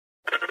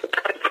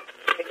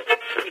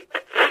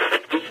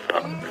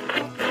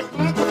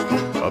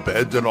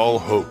Abandon all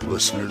hope,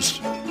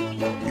 listeners.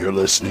 You're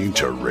listening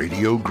to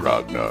Radio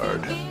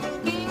Grognard,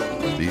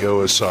 the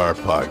OSR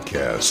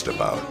podcast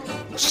about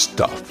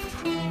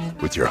stuff,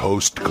 with your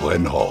host,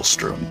 Glenn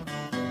Hallstrom.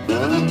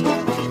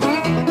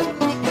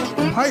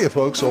 Hiya,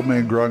 folks. Old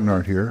Man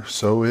Grognard here.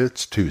 So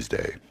it's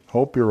Tuesday.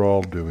 Hope you're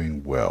all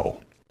doing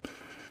well.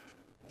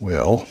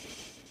 Well,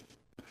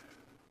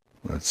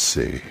 let's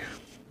see.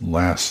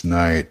 Last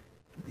night,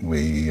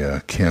 we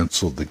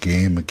canceled the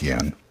game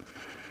again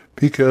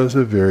because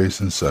of various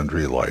and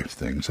sundry life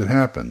things that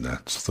happen.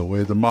 That's the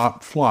way the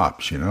mop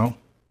flops, you know.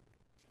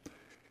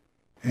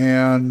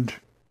 And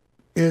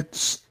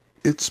it's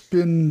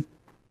been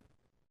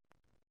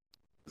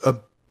a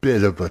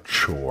bit of a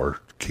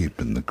chore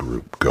keeping the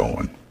group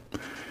going.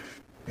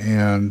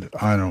 And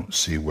I don't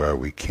see why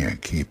we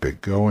can't keep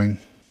it going.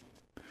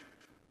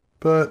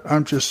 But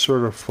I'm just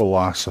sort of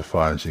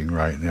philosophizing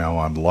right now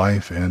on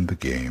life and the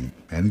game,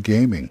 and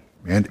gaming,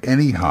 and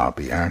any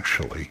hobby,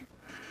 actually.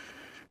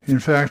 In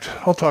fact,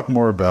 I'll talk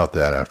more about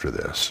that after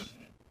this.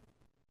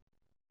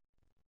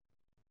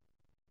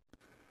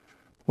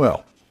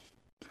 Well,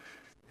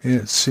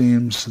 it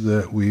seems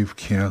that we've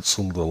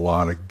canceled a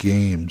lot of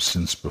games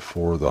since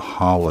before the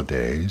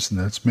holidays, and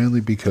that's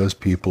mainly because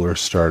people are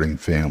starting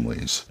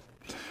families.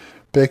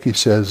 Becky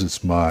says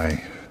it's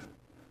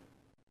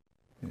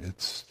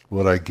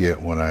what I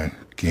get when I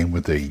game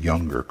with a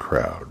younger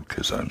crowd,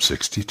 because I'm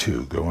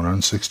 62, going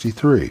on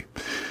 63.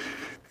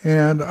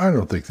 And I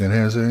don't think that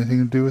has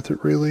anything to do with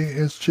it, really.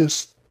 It's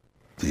just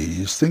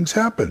these things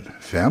happen.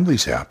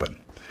 Families happen.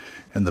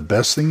 And the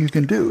best thing you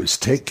can do is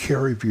take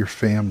care of your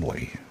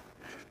family.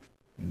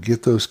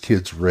 Get those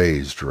kids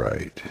raised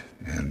right.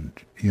 And,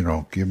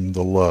 give them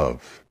the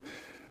love.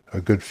 A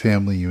good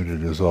family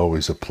unit is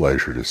always a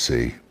pleasure to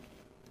see.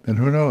 And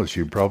who knows,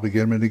 you'd probably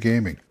get them into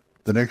gaming.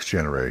 The next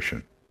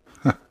generation.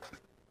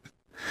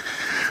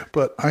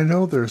 But I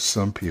know there's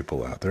some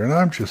people out there, and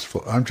I'm just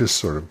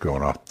sort of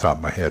going off the top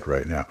of my head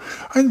right now.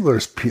 I know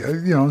there's,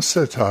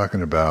 instead of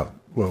talking about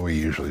what we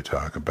usually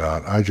talk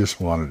about, I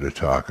just wanted to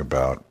talk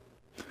about,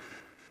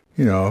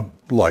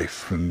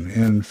 life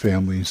and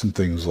families and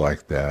things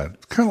like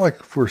that. Kind of like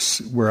if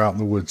we're out in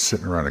the woods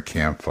sitting around a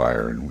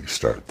campfire and we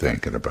start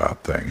thinking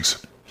about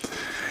things.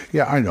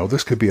 Yeah, I know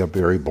this could be a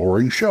very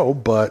boring show,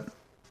 but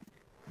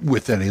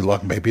with any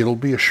luck, maybe it'll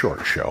be a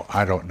short show.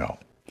 I don't know.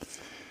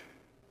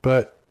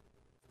 But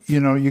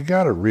you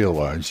got to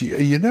realize,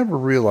 you never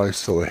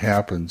realize till it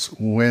happens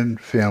when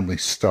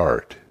families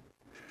start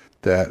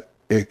that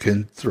it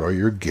can throw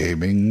your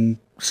gaming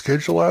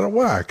schedule out of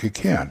whack. It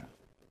can.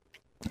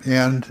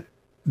 And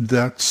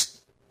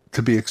that's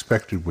to be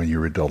expected when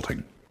you're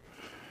adulting.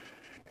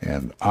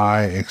 And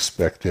I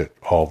expect it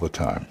all the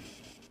time.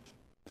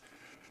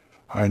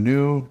 I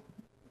knew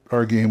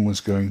our game was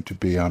going to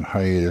be on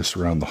hiatus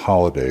around the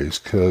holidays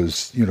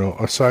because,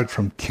 aside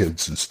from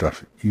kids and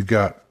stuff, you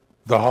got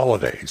the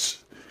holidays.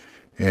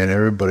 And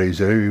everybody's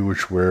every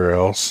which where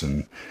else,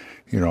 and,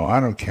 I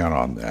don't count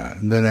on that.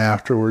 And then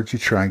afterwards, you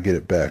try and get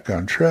it back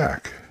on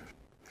track.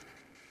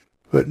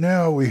 But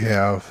now we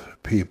have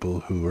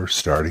people who are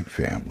starting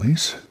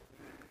families.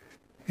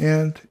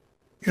 And,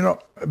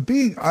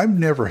 I've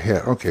never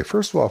had,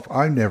 first of all,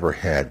 I never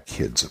had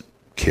kids.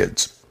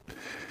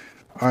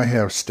 I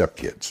have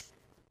stepkids.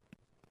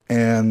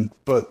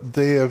 But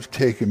they have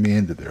taken me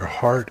into their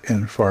heart,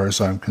 and as far as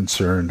I'm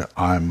concerned,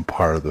 I'm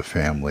part of the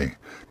family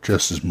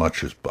just as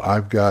much as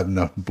I've got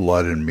enough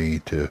blood in me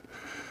to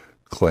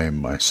claim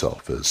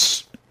myself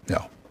as,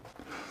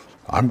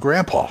 I'm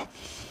grandpa.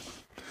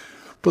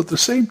 But at the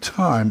same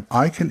time,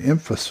 I can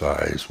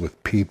emphasize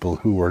with people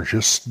who are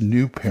just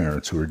new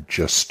parents who are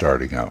just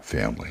starting out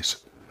families.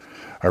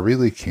 I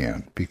really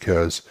can,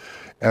 because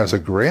as a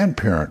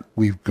grandparent,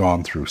 we've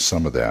gone through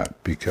some of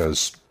that,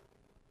 because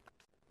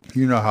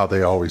you know how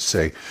they always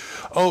say,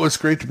 oh, it's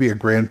great to be a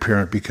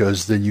grandparent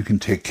because then you can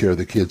take care of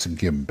the kids and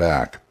give them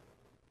back.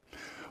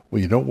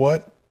 Well, you know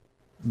what?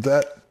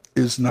 That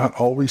is not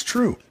always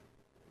true,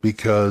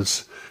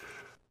 because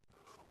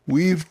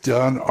we've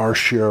done our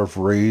share of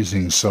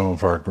raising some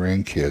of our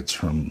grandkids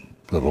from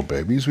little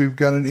babies. We've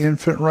got an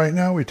infant right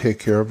now we take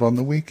care of on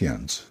the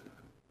weekends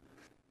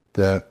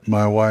that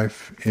my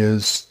wife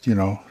is,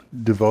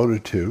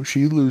 devoted to.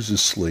 She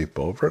loses sleep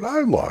over it. I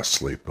lost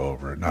sleep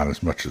over it, not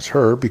as much as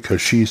her,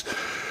 because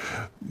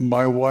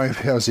my wife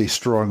has a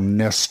strong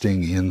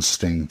nesting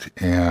instinct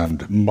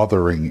and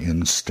mothering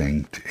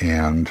instinct,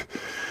 and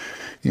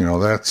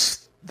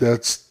that's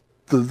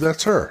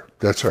her.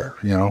 That's her.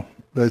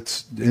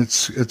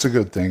 It's a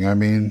good thing. I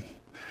mean,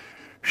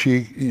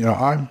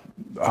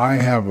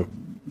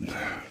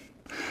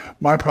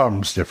 my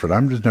problem's different.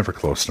 I'm just never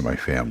close to my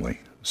family,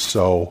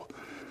 so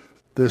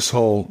this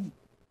whole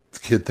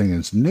kid thing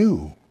is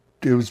new.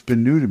 It's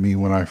been new to me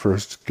when I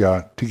first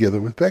got together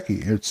with Becky.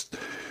 It's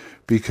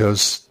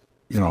because,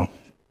 it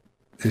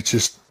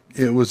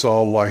was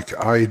all like,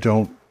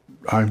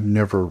 I've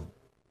never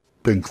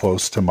been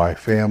close to my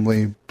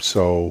family,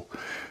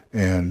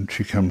 and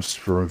she comes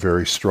from a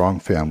very strong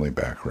family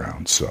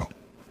background, so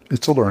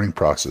it's a learning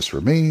process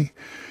for me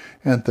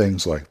and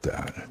things like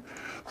that.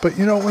 But,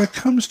 when it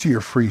comes to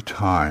your free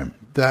time,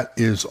 that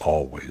is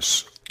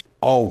always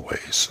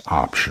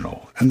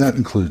optional, and that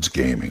includes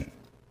gaming.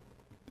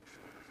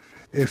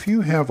 If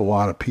you have a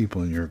lot of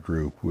people in your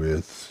group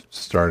with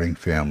starting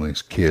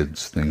families,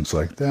 kids, things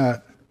like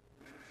that,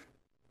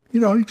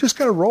 you just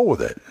got to roll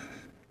with it.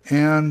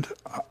 And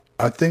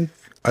I think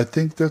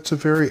that's a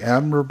very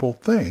admirable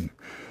thing.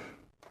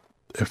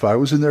 If I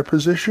was in their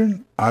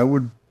position, I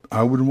would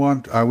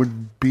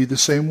be the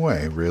same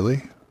way,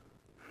 really.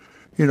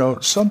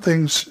 Some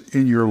things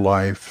in your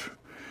life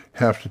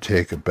have to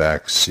take a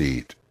back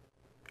seat,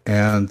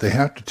 and they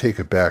have to take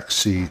a back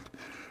seat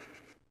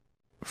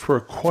for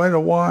quite a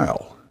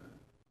while.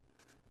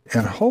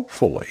 And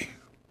hopefully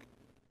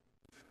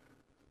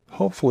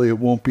it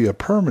won't be a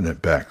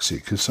permanent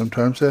backseat, because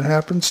sometimes that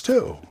happens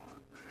too.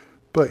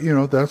 But,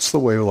 that's the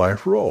way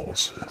life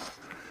rolls.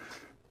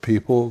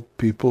 People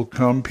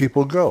come,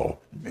 people go.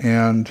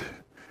 And,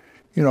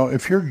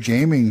 if your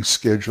gaming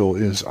schedule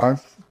is,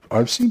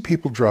 I've seen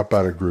people drop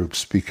out of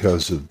groups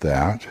because of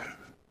that,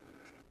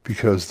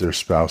 because their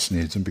spouse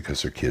needs them,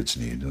 because their kids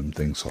need them,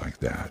 things like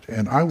that.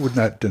 And I would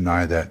not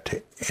deny that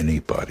to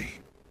anybody.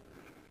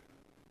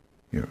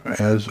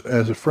 As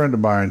a friend of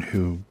mine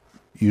who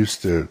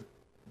used to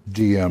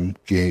DM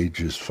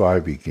Gage's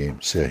 5e game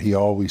said, he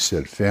always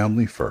said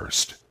family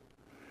first.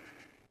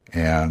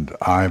 And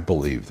I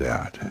believe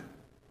that.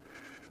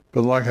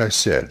 But like I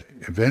said,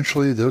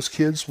 eventually those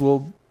kids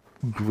will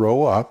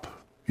grow up,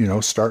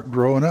 start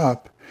growing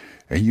up,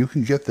 and you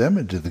can get them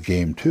into the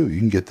game too. You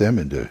can get them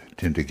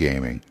into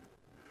gaming.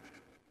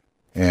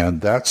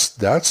 And that's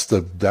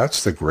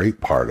the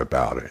great part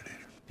about it.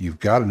 You've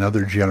got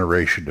another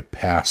generation to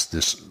pass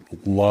this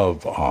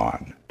love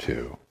on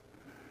to.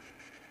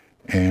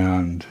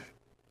 And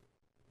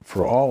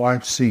for all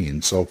I've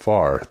seen so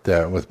far,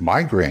 that with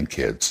my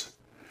grandkids,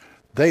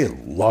 they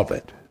love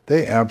it.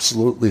 They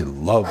absolutely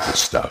love the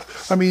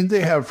stuff. I mean,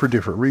 they have for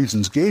different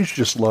reasons. Gage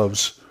just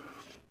loves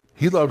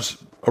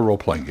a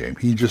role-playing game.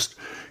 He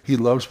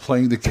loves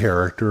playing the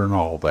character and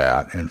all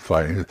that and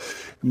fighting.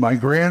 My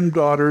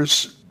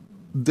granddaughters,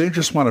 they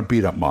just want to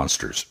beat up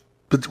monsters,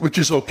 which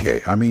is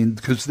okay. I mean,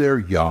 because they're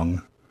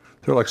young.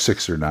 They're like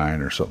 6 or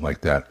 9 or something like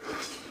that.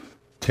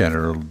 10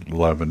 or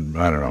 11,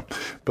 I don't know.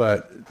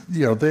 But,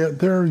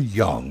 they're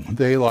young.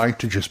 They like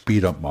to just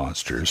beat up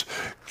monsters.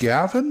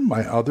 Gavin,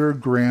 my other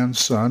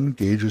grandson,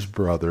 Gage's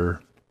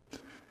brother,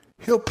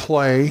 he'll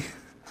play,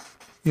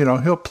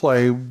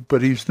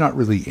 but he's not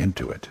really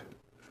into it.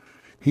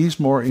 He's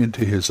more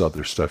into his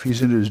other stuff.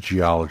 He's into his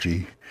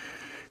geology.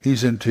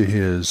 He's into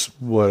his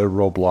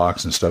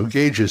Roblox and stuff.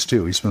 Gage is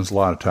too. He spends a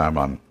lot of time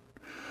on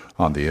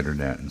the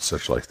internet and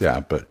such like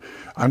that. But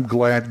I'm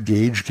glad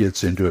Gage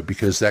gets into it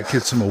because that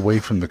gets him away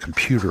from the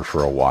computer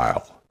for a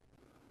while.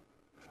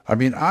 I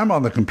mean, I'm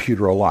on the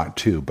computer a lot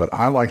too, but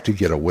I like to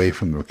get away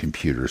from the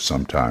computer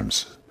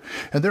sometimes.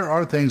 And there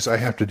are things I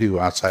have to do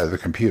outside of the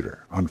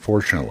computer,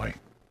 unfortunately.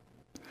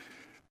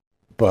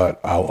 But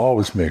I'll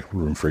always make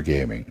room for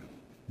gaming.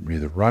 I'm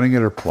either running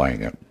it or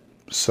playing it.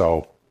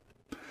 So,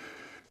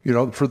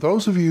 for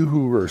those of you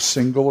who are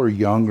single or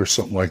young or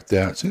something like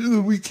that, say, oh,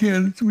 we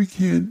can't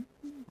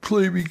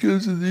play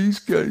because of these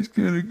guys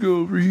gotta go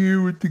over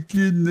here with the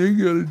kid and they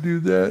gotta do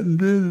that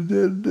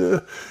and da.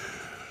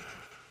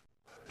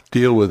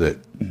 Deal with it.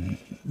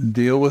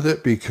 Deal with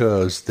it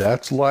because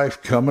that's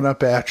life coming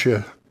up at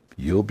you.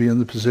 You'll be in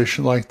the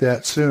position like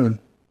that soon.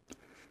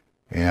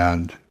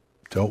 And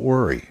don't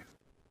worry.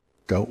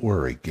 Don't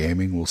worry.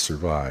 Gaming will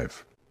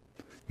survive.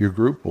 Your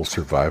group will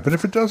survive. And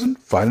if it doesn't,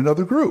 find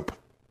another group.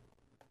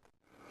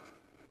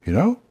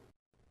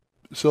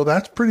 So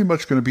that's pretty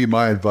much going to be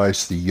my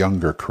advice to the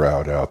younger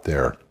crowd out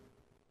there.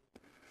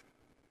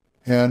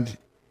 And,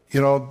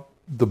 the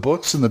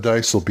books and the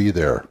dice will be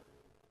there.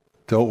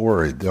 Don't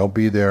worry. They'll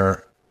be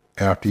there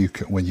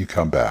when you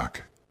come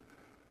back.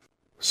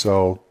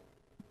 So,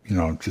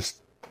 just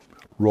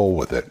roll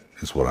with it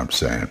is what I'm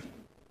saying.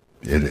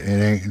 It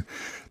ain't,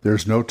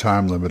 there's no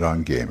time limit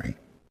on gaming.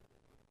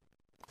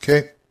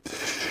 Okay?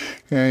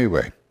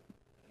 Anyway,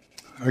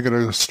 I got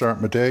to start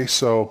my day,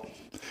 so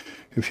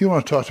if you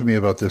want to talk to me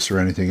about this or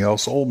anything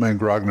else,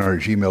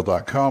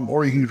 oldmangrognard@gmail.com,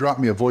 or you can drop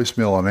me a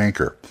voicemail on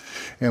Anchor.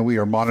 And we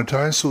are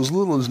monetized, so as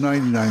little as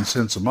 99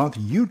 cents a month,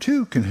 you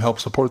too can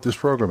help support this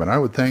program, and I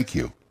would thank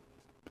you.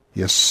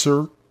 Yes,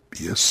 sir.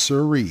 Yes,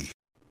 sirree.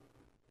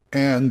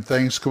 And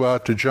thanks go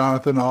out to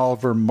Jonathan,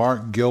 Oliver,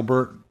 Mark,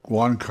 Gilbert,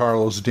 Juan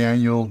Carlos,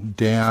 Daniel,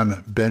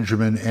 Dan,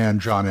 Benjamin,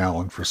 and John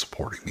Allen for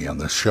supporting me on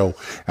this show.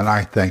 And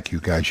I thank you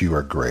guys. You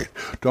are great.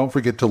 Don't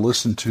forget to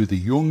listen to the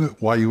Jung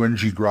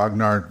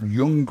Grognard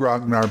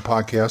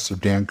podcast of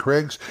Dan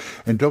Craig's.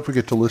 And don't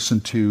forget to listen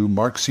to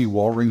Mark C.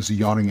 Walring's The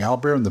Yawning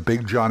Owlbear and the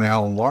Big John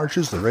Allen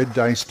Large's The Red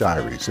Dice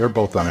Diaries. They're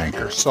both on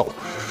Anchor. So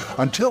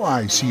until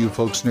I see you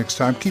folks next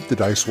time, keep the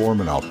dice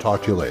warm and I'll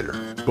talk to you later.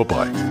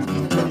 Bye-bye.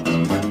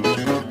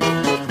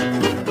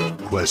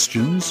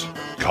 Questions?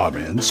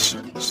 Comments?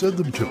 Send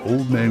them to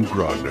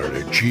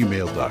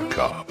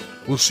oldmangrognard@gmail.com.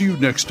 We'll see you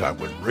next time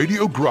when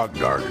Radio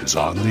Grognard is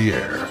on the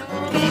air.